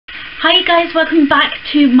Hi you guys, welcome back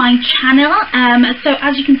to my channel. So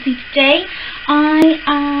as you can see today, I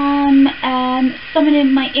am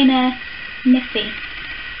summoning my inner Missy.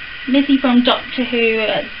 Missy from Doctor Who,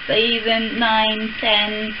 season 9, 10,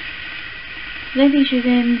 I don't think she was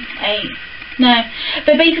in 8. No,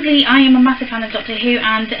 but basically I am a massive fan of Doctor Who,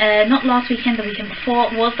 and not last weekend, the weekend before,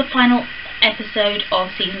 was the final episode of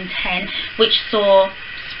season 10, which saw,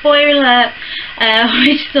 spoiler,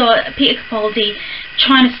 which saw Peter Capaldi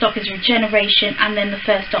trying to stop his regeneration and then the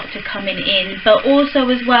first Doctor coming in, but also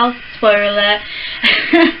as well, spoiler,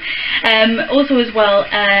 also as well,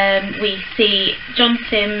 we see John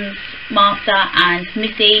Sims, Martha and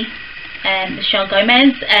Missy, Michelle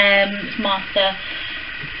Gomez, Martha,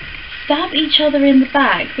 stab each other in the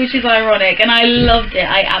back, which is ironic, and I loved it.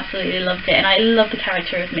 I absolutely loved it, and I love the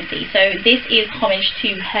character of Missy, so this is homage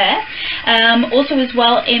to her. Also as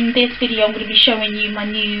well, in this video I'm going to be showing you my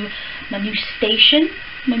new station,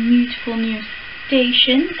 my beautiful new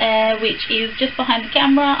station, which is just behind the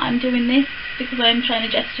camera. I'm doing this because I'm trying to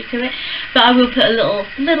gesture to it, but I will put a little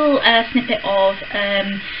snippet of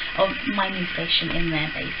my new station in there,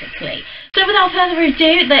 basically. So without further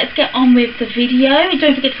ado, let's get on with the video.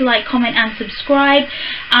 Don't forget to like, comment and subscribe,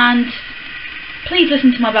 and please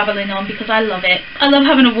listen to my babbling on because I love it. I love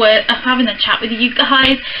having a chat with you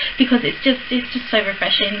guys because it's just so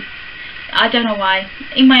refreshing. I don't know why.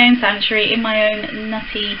 In my own sanctuary, in my own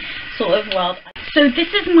nutty sort of world. So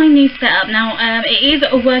this is my new setup. Now it is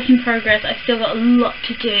a work in progress. I've still got a lot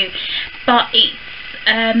to do, but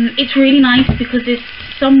it's really nice because there's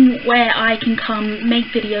somewhere I can come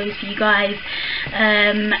make videos for you guys,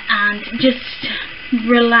 and just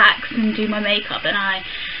relax and do my makeup, and I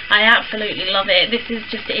absolutely love it.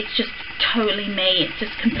 It's just totally me. It's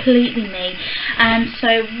just completely me.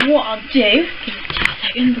 So what I'll do, give me 2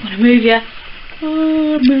 seconds, I'm going to move you.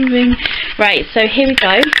 Oh, moving. Right, so here we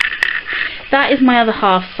go. That is my other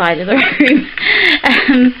half side of the room.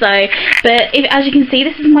 As you can see,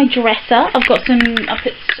 this is my dresser. I've got some, I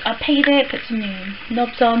painted it, put some new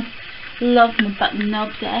knobs on. Love my button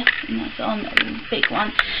knob there, and that's on a big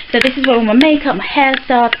one. So this is where all my makeup, my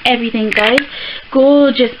hairstyles, everything goes.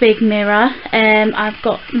 Gorgeous big mirror. I've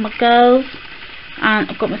got my girls, and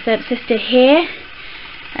I've got my third sister here.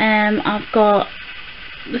 I've got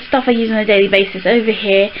the stuff I use on a daily basis over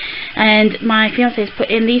here, and my fiance has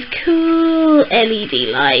put in these cool LED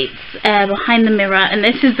lights behind the mirror, and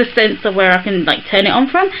this is the sensor where I can like turn it on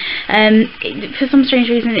from. For some strange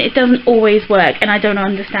reason it doesn't always work, and I don't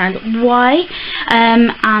understand why.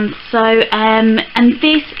 And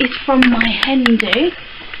this is from my hen do,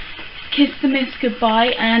 Kiss the Miss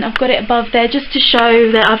Goodbye, and I've got it above there just to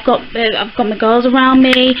show that I've got my girls around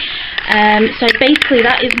me. So basically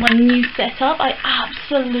that is my new setup. I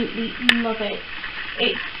absolutely love it.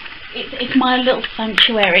 It's my little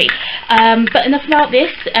sanctuary. But enough about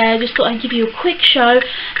this. Just thought I'd give you a quick show.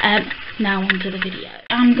 Now onto the video.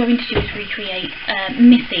 I'm going to do is recreate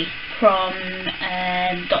Missy from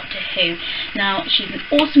Doctor Who. Now she's an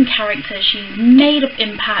awesome character. She's made up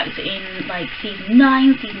impact in like season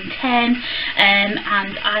 9, season 10, and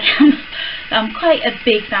I'm quite a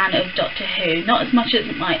big fan of Doctor Who. Not as much as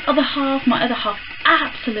my other half. My other half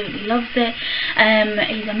absolutely loves it.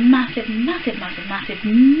 He's a massive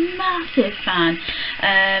fan.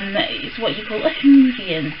 It's what you call a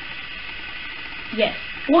Whovian. Yes,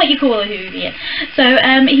 what you call a Whovian. So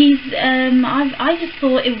I just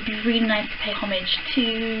thought it would be really nice to pay homage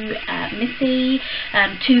to Missy,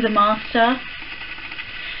 to the Master,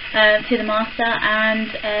 and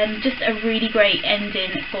just a really great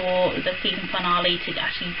ending for the season finale to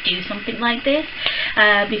actually do something like this,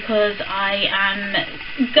 because I am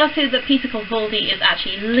gutted that Peter Capaldi is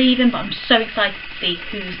actually leaving, but I'm so excited to see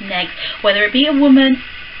who's next, whether it be a woman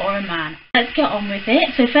or a man. Let's get on with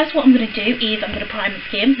it. So first what I'm going to do is I'm going to prime the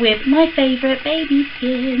skin with my favourite baby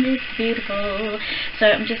skin. It's beautiful. So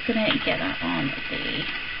I'm just going to get that on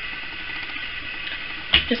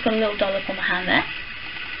just got a little dollop on my hand there.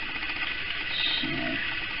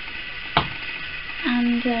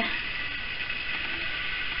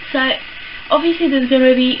 So obviously there's going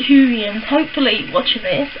to be Whovians hopefully watching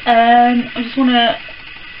this. I just want to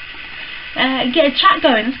get a chat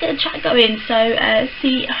going. Let's get a chat going. So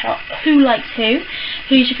see who likes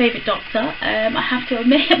who's your favourite Doctor. I have to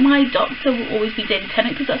admit my Doctor will always be David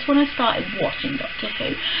Tennant because that's when I started watching Doctor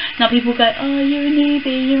Who. Now people go, oh, you're a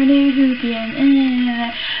newbie, you're a new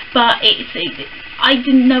Whovian, but I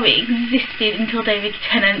didn't know it existed until David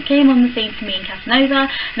Tennant came on the scene for me in Casanova,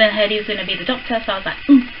 and then I heard he was going to be the Doctor, so I was like,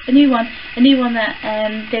 a new one that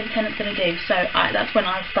David Tennant's going to do. So that's when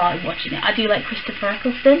I started watching it. I do like Christopher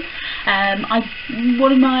Eccleston.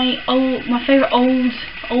 One of my favourite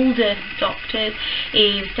older Doctors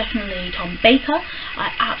is definitely Tom Baker.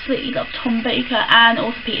 I absolutely love Tom Baker, and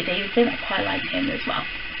also Peter Davison. I quite like him as well.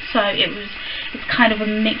 So it's kind of a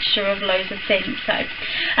mixture of loads of things.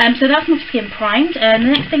 So that's my skin primed. The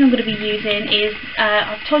next thing I'm going to be using is,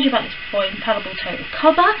 I've told you about this before, Infallible Total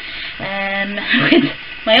Cover, with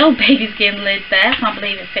my old baby skin lid there. I can't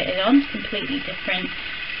believe it fitted on. It's completely different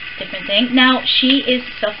thing. Now, she is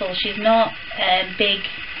subtle. She's not big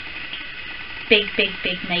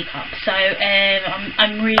makeup. So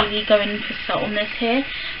I'm really going for subtleness here.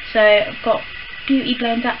 So I've got Beauty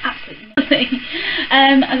Blender, absolutely nothing.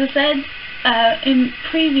 As I said in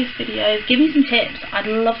previous videos, give me some tips. I'd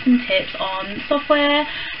love some tips on software.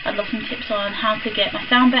 I'd love some tips on how to get my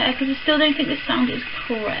sound better, because I still don't think this sound is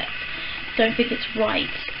correct. Don't think it's right.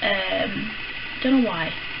 Don't know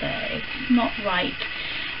why, but it's not right.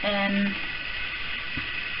 Don't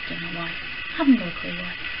know why. Haven't got a clue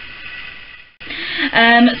why.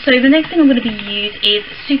 So the next thing I'm going to be using is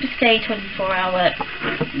Superstay 24-hour,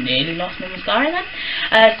 nearly lost my mascara then,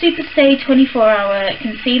 Superstay 24-hour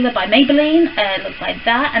concealer by Maybelline. Looks like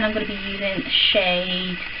that, and I'm going to be using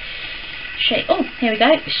shade, oh, here we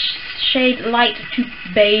go, shade Light to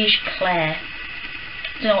Beige Claire.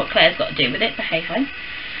 Don't know what Claire's got to do with it, but hey ho.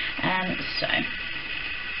 As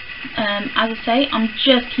I say, I'm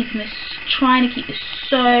just trying to keep this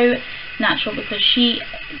so natural, because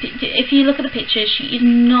if you look at the pictures, she's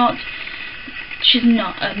not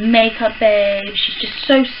a makeup babe. She's just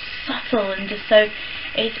so subtle, and just so,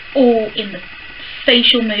 it's all in the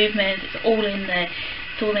facial movements, it's all in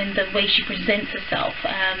the way she presents herself.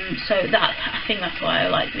 So I think that's why I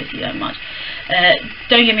like Missy so much.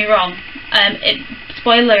 Don't get me wrong,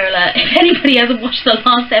 spoiler alert, if anybody hasn't watched the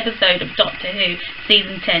last episode of Doctor Who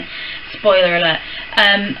season 10, spoiler alert.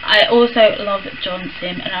 I also love John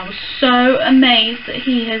Sim, and I was so amazed that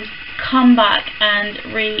he has come back and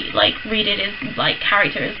redid his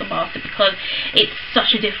character as the Master, because it's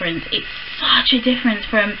such a difference. It's such a difference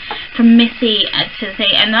from Missy to the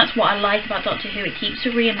thing, and that's what I like about Doctor Who. It keeps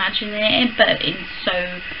reimagining it, but in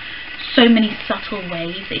so many subtle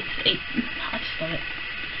ways. I just love it.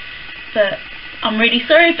 But I'm really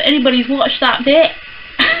sorry if anybody's watched that bit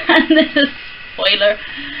and there's a spoiler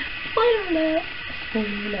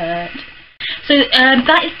alert. So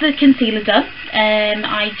that is the concealer done.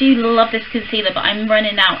 I do love this concealer, but I'm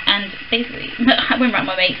running out, and basically I went around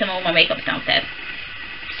some of my makeup's downstairs.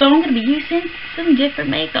 So I'm going to be using some different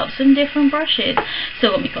makeup, some different brushes.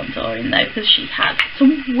 Still got me contouring though, because she has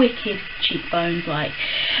some wicked cheekbones like.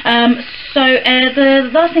 So the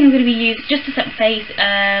last thing I'm going to be using, just to set my face,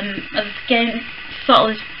 again, subtle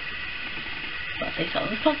as, let's say subtle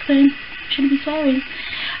as fuck then. Shouldn't be swearing.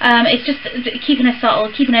 It's just keeping her subtle,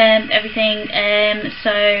 keeping her everything.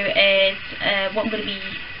 So it's what I'm going to be.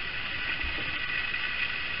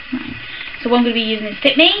 Right. So what I'm going to be using is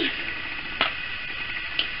Fit Me.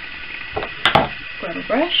 Grab a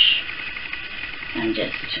brush and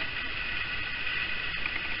just.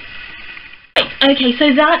 Right. Okay,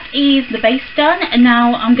 so that is the base done, and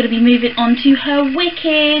now I'm going to be moving on to her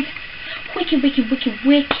wicked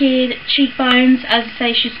cheekbones. As I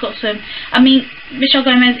say, she's got some, I mean, Michelle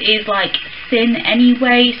Gomez is like thin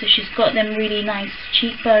anyway, so she's got them really nice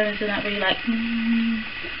cheekbones and that really like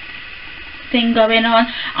thing going on.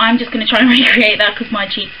 I'm just going to try and recreate that, because my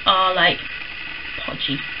cheeks are like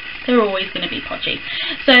podgy. They're always going to be podgy.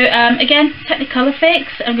 So again, Technicolor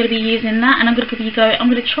Fix, I'm going to be using that, and I'm going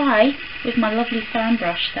to try with my lovely fan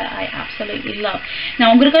brush that I absolutely love.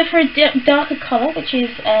 Now I'm going to go for a darker colour, which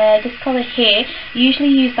is this colour here. I usually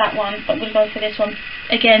use that one, but I'm going to go for this one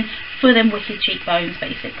again for them wicked cheekbones,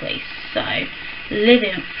 basically. So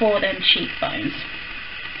living for them cheekbones.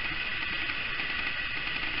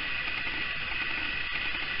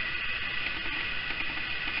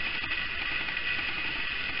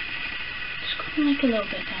 Like a little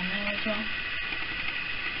bit down there as well.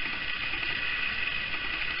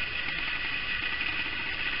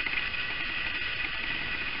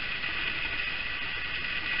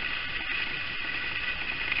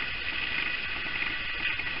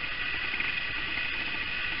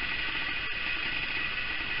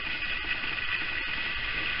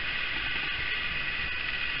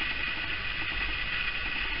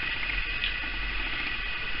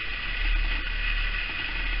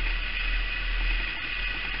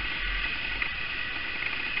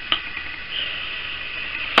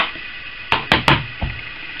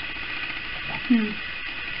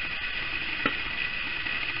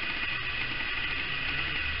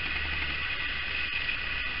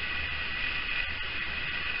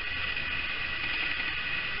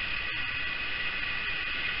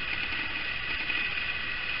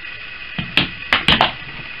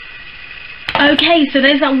 Okay, so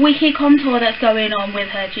there's that wicked contour that's going on with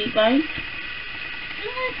her cheekbone.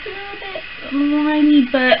 It's a little bit liney,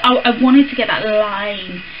 but I wanted to get that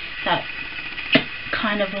line, that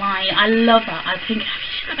kind of line. I love that. I think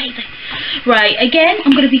she's amazing. Right, again,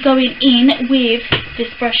 I'm going to be going in with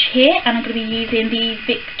this brush here, and I'm going to be using the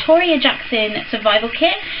Victoria Jackson Survival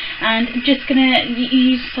Kit, and I'm just going to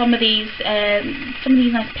use some of these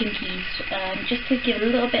nice pinkies, just to give a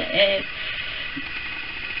little bit of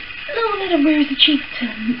rosy cheek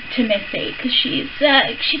to Missy, because she's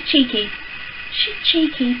cheeky. She's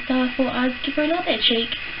cheeky, so I thought I'd give her a little bit of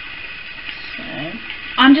cheek. So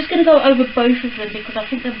I'm just going to go over both of them because I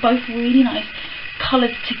think they're both really nice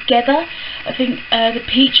colours together. I think the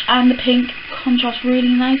peach and the pink contrast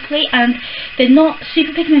really nicely, and they're not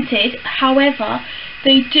super pigmented, however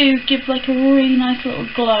they do give like a really nice little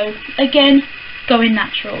glow. Again, going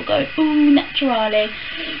natural, go ooh naturally.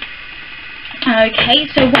 Okay,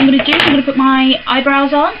 so what I'm going to do is I'm going to put my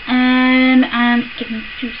eyebrows on, and give me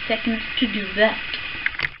 2 seconds to do that.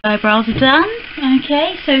 Eyebrows are done.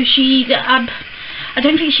 Okay, so I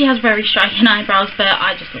don't think she has very striking eyebrows, but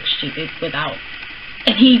I just look stupid without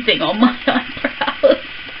anything on my eyebrows.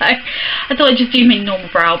 So I thought I'd just do my normal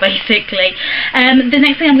brow, basically. The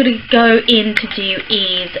next thing I'm going to go in to do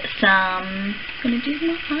is I'm going to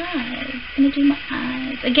do my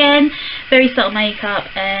eyes. Again, very subtle makeup.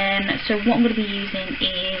 So what I'm going to be using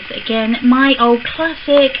is, again, my old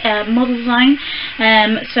classic Model Design.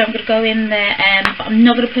 So I'm going to go in there, but I'm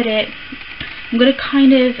not going to put it. I'm going to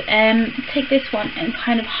kind of take this one and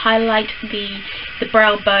kind of highlight the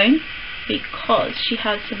brow bone, because she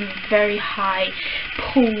has some very high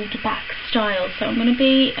pulled back style. So I'm going to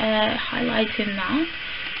be highlighting that.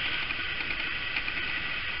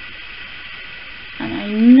 And I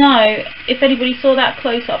know if anybody saw that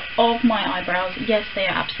close up of my eyebrows, yes, they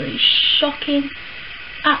are absolutely shocking.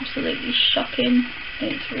 Absolutely shocking.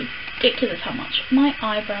 It's ridiculous how much my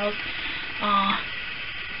eyebrows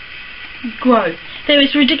grow.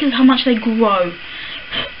 It's ridiculous how much they grow.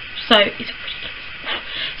 So it's ridiculous.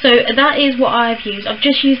 So that is what I've used. I've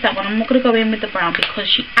just used that one. I'm not going to go in with the brown because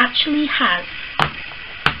she actually has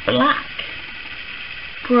black,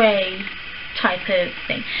 grey type of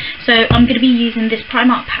thing. So I'm going to be using this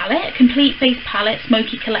Primark palette, a complete face palette,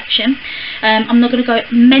 smoky collection. I'm not going to go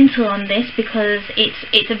mental on this because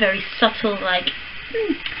it's a very subtle, like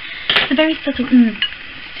it's a very subtle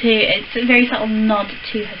it's a very subtle nod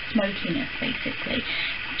to her smokiness, basically.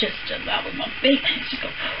 Just that was my big. It's just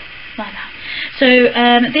got like that. So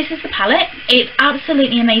this is the palette. It's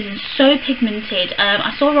absolutely amazing, so pigmented.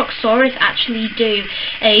 I saw Roxaurus actually do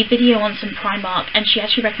a video on some Primark, and she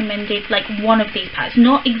actually recommended like one of these palettes,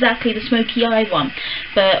 not exactly the smoky eye one,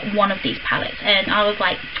 but one of these palettes, and I was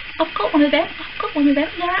like, I've got one of them,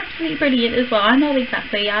 they're absolutely brilliant as well. I know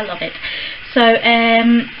exactly, I love it. So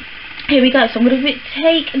here we go. So I'm going to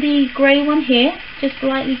take the grey one here, just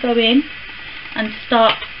lightly go in and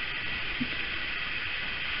start.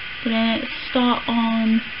 I'm going to start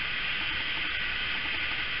on,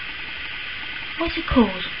 what's it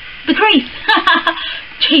called? The crease!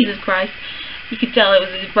 Jesus Christ. You could tell it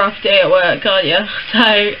was a rough day at work, can't you? So,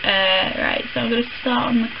 right, so I'm going to start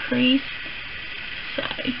on the crease. So,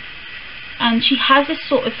 and she has this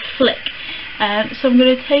sort of flick. So I'm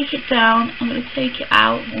going to take it down, I'm going to take it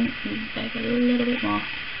out, take a little bit more.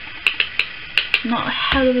 Not a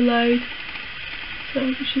hell of a load.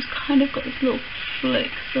 So she's kind of got this little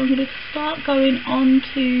flick. So I'm going to start going on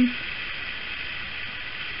to the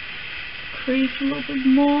crease a little bit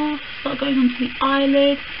more. Start going onto the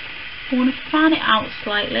eyelid. I want to fan it out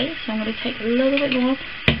slightly, so I'm going to take a little bit more,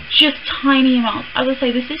 just tiny amounts. As I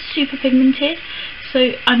say, this is super pigmented,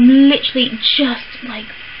 so I'm literally just like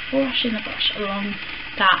brushing the brush along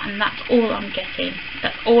that, and that's all I'm getting.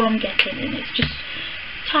 That's all I'm getting, and it's just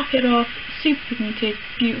tap it off. Super pigmented,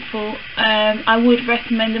 beautiful. I would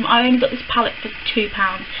recommend them. I only got this palette for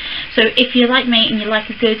 £2, so if you're like me and you like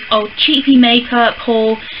a good old cheapy makeup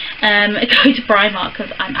haul, go to Primark,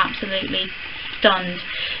 because I'm absolutely stunned.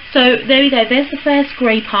 So there we go, there's the first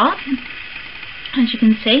grey part, as you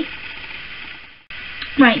can see.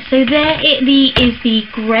 Right, so there is the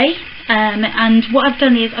grey, and what I've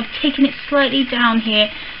done is I've taken it slightly down here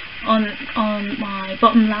on my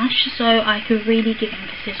bottom lash, so I could really give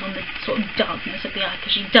emphasis on the sort of darkness of the eye,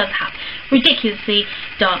 because she does have ridiculously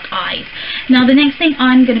dark eyes. Now the next thing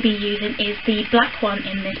I'm going to be using is the black one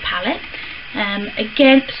in this palette.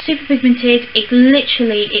 Again, super pigmented. It's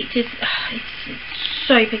literally, it's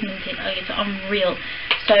so pigmented, like it's unreal.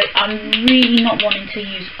 So I'm really not wanting to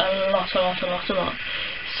use a lot.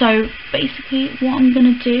 So basically what I'm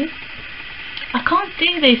going to do, I can't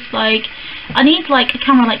do this, like, I need like a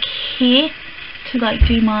camera like here to like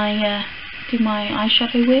do my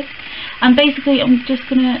eyeshadow with. And basically I'm just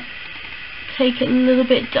gonna take it a little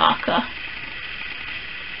bit darker.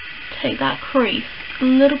 Take that crease a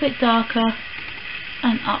little bit darker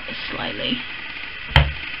and up slightly.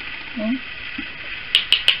 Okay.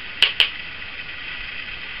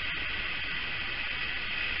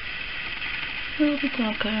 A little bit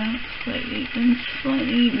darker, slightly, and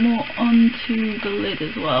slightly more onto the lid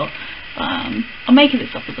as well. I'm making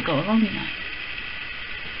this up as I go along, you know.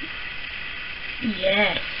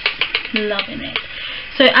 Yes, loving it.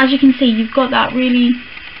 So as you can see, you've got that really,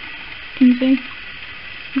 can you see?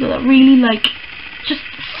 You've got that really like just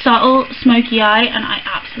subtle smoky eye, and I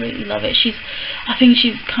absolutely love it. I think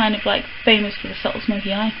she's kind of like famous for the subtle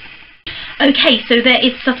smoky eye. Okay, so there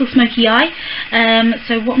is subtle smoky eye.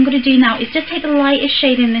 So what I'm going to do now is just take the lightest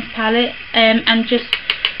shade in this palette and just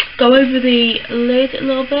go over the lid a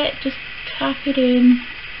little bit. Just tap it in.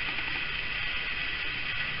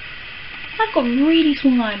 I've got really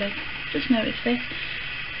small eyelids. Just notice this.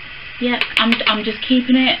 Yeah, I'm just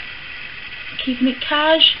keeping it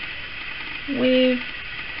cash with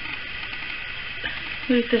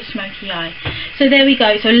the smoky eye. So there we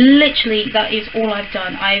go. So literally that is all I've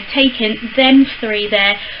done. I've taken them three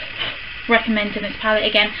there, recommending this palette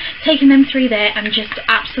again, taking them three there and just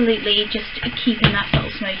absolutely just keeping that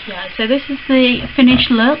subtle smoky eye. So this is the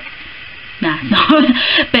finished look. Nah, it's not.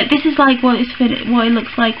 But this is like what it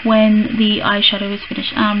looks like when the eyeshadow is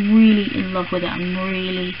finished. And I'm really in love with it. I'm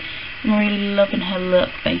really loving her look,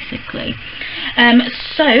 basically.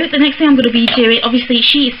 So the next thing I'm going to be doing, obviously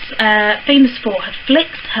she's famous for her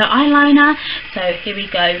flicks, her eyeliner. So here we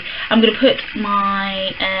go. I'm going to put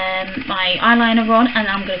my my eyeliner on, and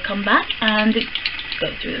I'm going to come back and go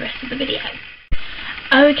through the rest of the video.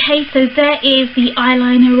 Okay, so there is the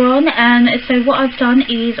eyeliner on, and so what I've done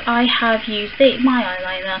is I have used my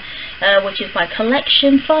eyeliner, which is by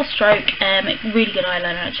Collection, Fast Stroke, really good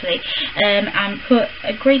eyeliner actually, and put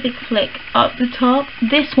a great big flick up the top.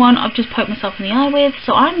 This one I've just poked myself in the eye with,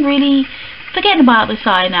 so I'm really forgetting about this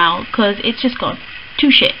eye now, because it's just gone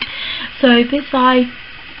to shit. So this eye,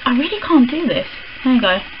 I really can't do this. There you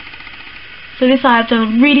go. So this eye I've done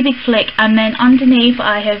a really big flick, and then underneath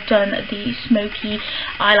I have done the smoky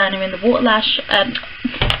eyeliner in the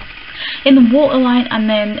waterline, and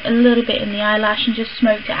then a little bit in the eyelash, and just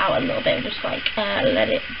smoked it out a little bit. Just like let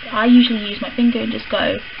it. I usually use my finger and just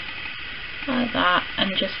go like that,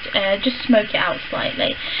 and just smoke it out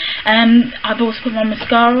slightly. I've also put my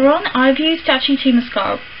mascara on. I've used actually two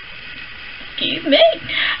mascara. Excuse me.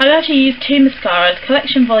 I've actually used two mascaras.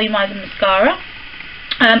 Collection Volumizer Mascara.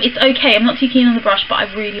 It's okay, I'm not too keen on the brush, but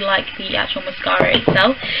I really like the actual mascara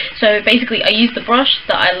itself. So basically I use the brush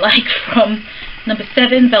that I like from number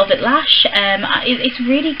 7, Velvet Lash. It's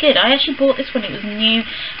really good. I actually bought this when it was new,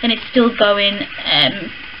 and it's still going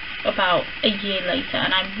about a year later,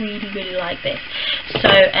 and I really like this.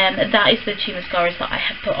 So that is the two mascaras that I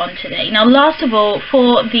have put on today. Now last of all,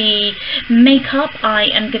 for the makeup, I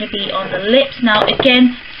am going to be on the lips. Now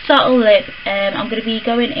again, subtle lip. I'm going to be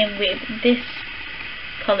going in with this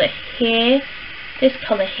colour here,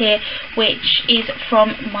 which is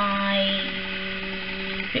from my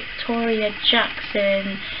Victoria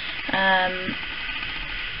Jackson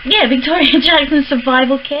Victoria Jackson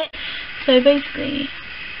survival kit. So basically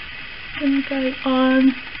I'm going to go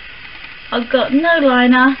on. I've got no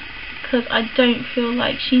liner because I don't feel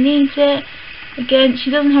like she needs it. Again,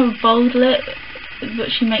 she doesn't have a bold lip,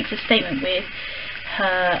 but she makes a statement with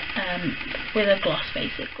her with a gloss,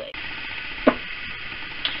 basically.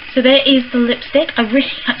 So there is the lipstick. I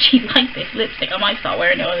really actually like this lipstick. I might start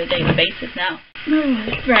wearing it on a daily basis now.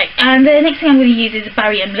 Right, and the next thing I'm going to use is a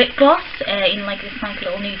Barry M lip gloss in like this nice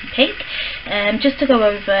little nudie pink, just to go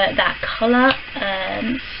over that colour.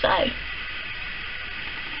 So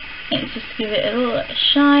let's just give it a little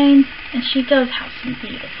shine, and she does have some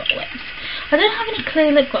beautiful lips. I don't have any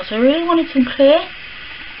clear lip gloss. I really wanted some clear.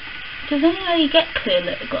 Does anybody get clear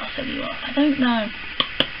lip gloss anymore? I don't know.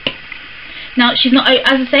 Now she's not,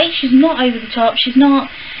 as I say, she's not over the top.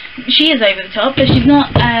 She is over the top, but she's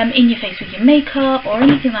not in your face with your makeup or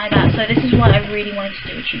anything like that. So this is why I really wanted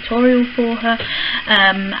to do a tutorial for her.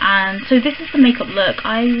 And so this is the makeup look.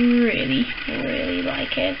 I really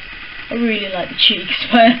like it. I really like the cheeks,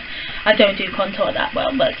 but I don't do contour that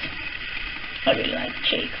well, but I really like the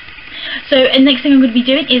cheeks. So and next thing I'm going to be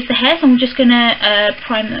doing is the hair. So I'm just going to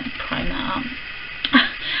prime that up.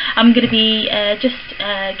 I'm going to be just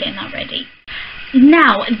getting that ready.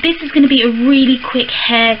 Now, this is going to be a really quick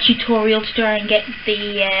hair tutorial to try and get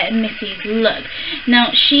the Missy's look.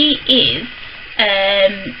 Now, she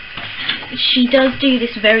does do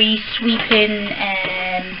this very sweeping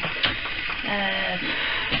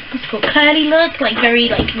what's it called, curly look, like very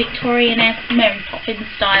like Victorian-esque, Mary Poppins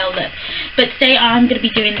style look. But today I'm going to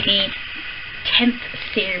be doing the 10th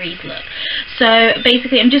series look. So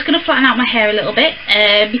basically I'm just going to flatten out my hair a little bit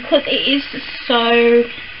because it is so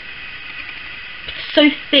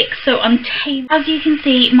thick, so untamed. As you can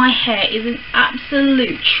see, my hair is an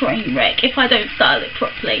absolute train wreck if I don't style it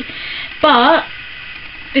properly, but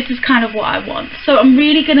this is kind of what I want. So I'm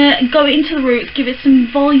really going to go into the roots, give it some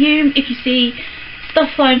volume. If you see stuff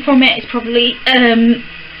flowing from it, it's probably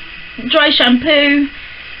dry shampoo.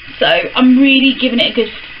 So I'm really giving it a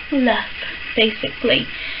good fluff, basically.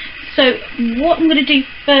 So what I'm going to do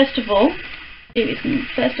first of all is I'm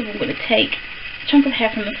going to take a chunk of hair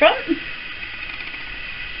from the front.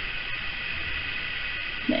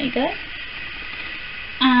 There you go.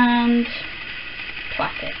 And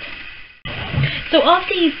plait it. So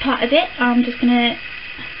after you've plaited it, I'm just going to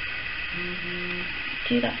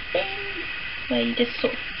do that thing where you just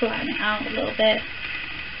sort of flatten it out a little bit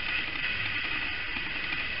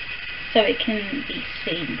so it can be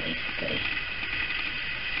seen, basically.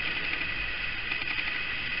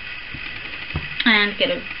 And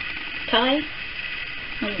get a tie.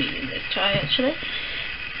 I'm going to use this tie actually.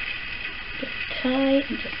 Get a tie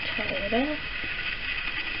and just tie it up.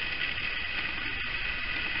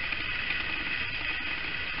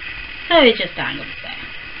 So it just dangles there.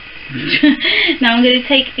 Now I'm going to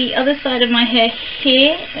take the other side of my hair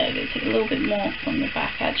here. I'm going to take a little bit more from the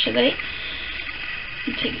back actually.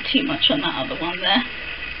 Don't take too much on that other one there.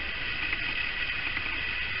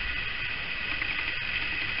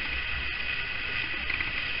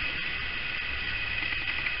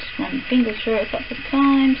 Just run the fingers through it a couple of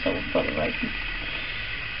times so we'll follow right.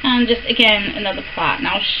 And just again another plait.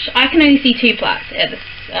 Now I can only see 2 plaits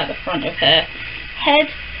at the front of her head.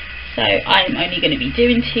 So I'm only going to be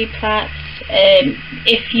doing 2 plaits.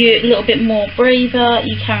 If you're a little bit more braver,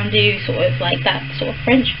 you can do sort of like that sort of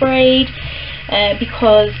French braid,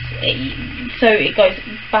 because it goes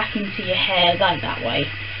back into your hair like that way.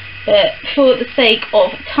 But for the sake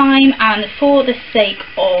of time and for the sake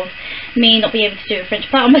of me not being able to do a French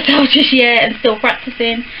plait on myself just yet and still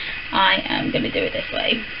practicing, I am going to do it this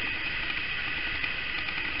way.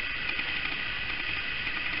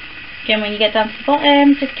 Again, when you get down to the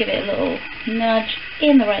bottom, just give it a little nudge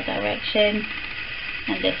in the right direction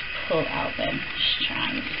and just pull out them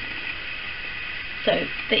strands so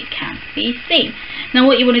they can be seen. Now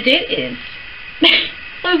what you want to do is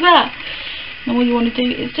Now what you want to do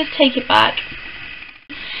is just take it back.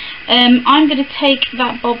 I'm going to take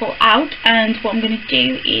that bobble out, and what I'm going to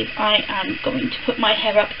do is I am going to put my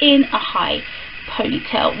hair up in a high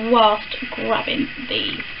ponytail whilst grabbing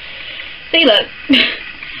these. See, look.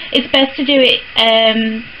 It's best to do it,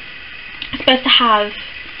 it's best to have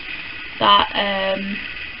that,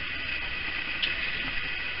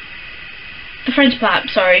 the French plait,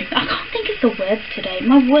 sorry, I can't think of the words today,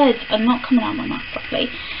 my words are not coming out of my mouth properly.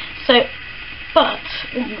 So, but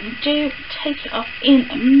what I'm going to do, take it up in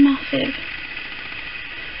a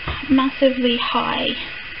massively high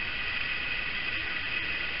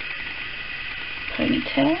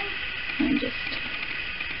ponytail, and just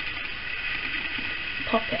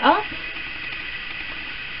pop it up.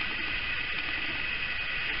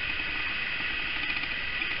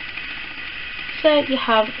 So you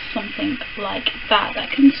have something like that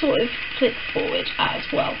that can sort of flip forward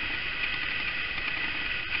as well.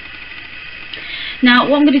 Now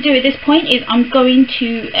what I'm going to do at this point is I'm going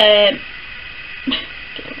to get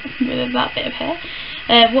rid of that bit of hair.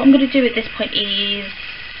 What I'm going to do at this point is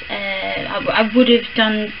I would have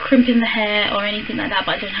done crimping the hair or anything like that,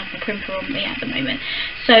 but I don't have the crimper on me at the moment.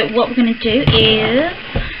 So what we're going to do is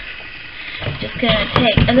just going to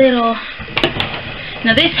take a little.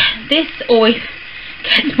 Now this always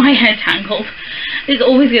gets my hair tangled. This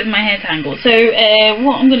always gets my hair tangled. So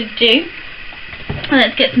what I'm going to do,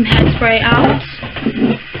 let's get some hairspray out.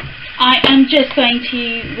 I am just going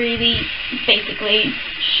to really basically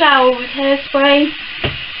shower with hairspray.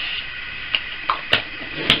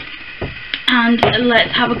 And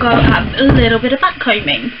let's have a go at a little bit of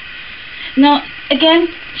backcombing. Now, again,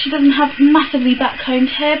 she doesn't have massively backcombed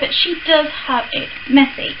hair, but she does have it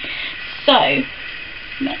messy. So,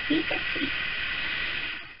 messy.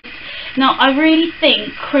 Now, I really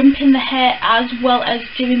think crimping the hair as well as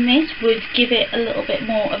doing this would give it a little bit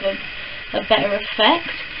more of a better effect,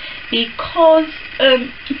 because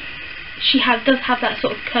she does have that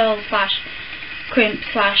sort of curl slash crimp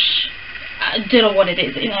slash I don't know what it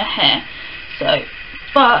is in her hair. So,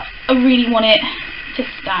 but I really want it to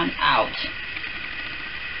stand out.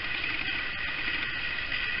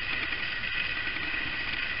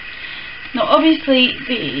 Now obviously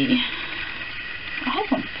I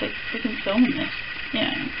hope I'm fixed freaking filming this, you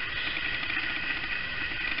know.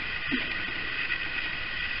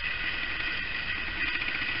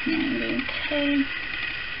 Okay.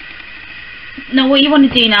 Now what you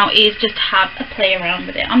want to do now is just have a play around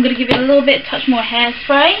with it. I'm going to give it a little bit, touch more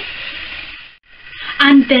hairspray.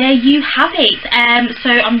 And there you have it. So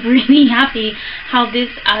I'm really happy how this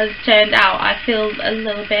has turned out. I feel a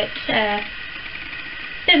little bit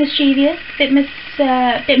mischievous, bit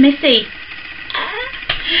missy.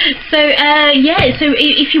 So yeah, so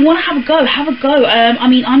if you want to have a go, have a go. I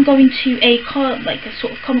mean, I'm going to a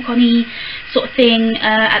sort of Comic-Con-y sort of thing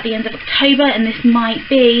at the end of October, and this might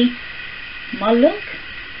be my look.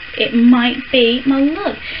 It might be my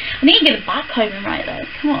look. I need to get a back combing right though.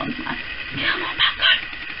 Come on, man. Come on, back comb.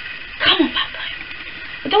 Come on, back comb.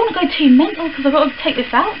 I don't want to go too mental because I've got to take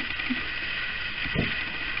this out.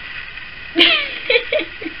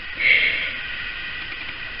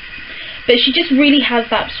 But she just really has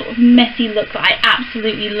that sort of messy look that I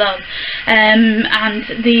absolutely love, and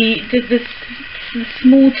the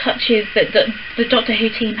small touches that the Doctor Who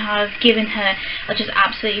team have given her are just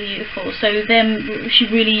absolutely beautiful. So she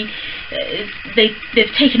really,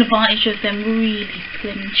 they've taken advantage of them really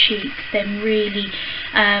slim cheeks, them really,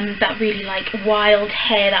 that really like wild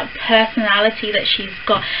hair, that personality that she's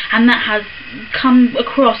got, and that has come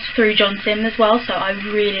across through John Simm as well. So I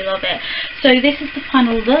really love it. So this is the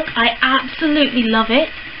final look. I absolutely love it.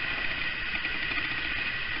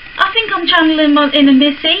 I think I'm channeling my inner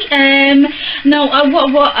Missy. No,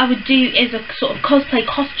 what I would do is a sort of cosplay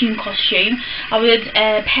costume. I would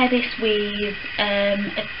pair this with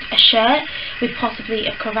a shirt with possibly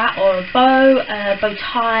a cravat or a bow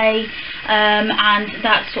tie, and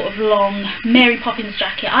that sort of long Mary Poppins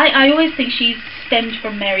jacket. I always think she's stemmed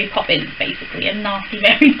from Mary Poppins, basically, a nasty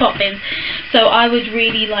Mary Poppins. So I would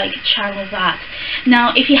really like channel that.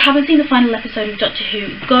 Now, if you haven't seen the final episode of Doctor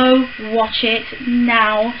Who, go watch it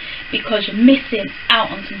now, because you're missing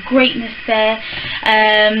out on some greatness there.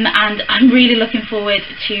 And I'm really looking forward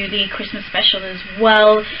to the Christmas special as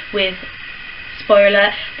well, with,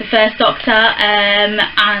 spoiler, the first Doctor. And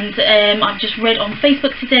I've just read on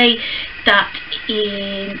Facebook today that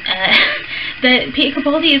that Peter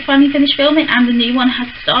Capaldi has finally finished filming and the new one has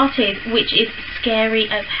started, which is scary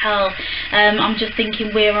as hell. I'm just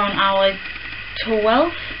thinking we're on our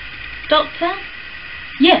 12th Doctor?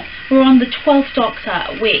 Yeah, we're on the 12th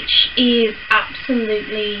Doctor, which is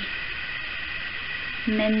absolutely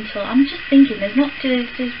mental. I'm just thinking, there's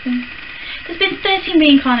been 13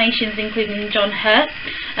 reincarnations, including John Hurt,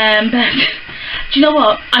 but do you know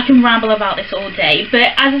what? I can ramble about this all day.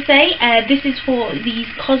 But as I say, this is for these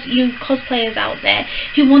you cosplayers out there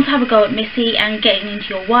who want to have a go at Missy and getting into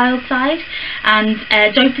your wild side. And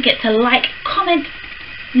don't forget to like, comment.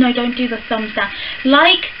 No, don't do the thumbs down.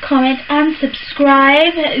 Like, comment and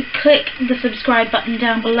subscribe. Click the subscribe button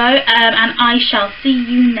down below, and I shall see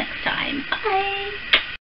you next time. Bye.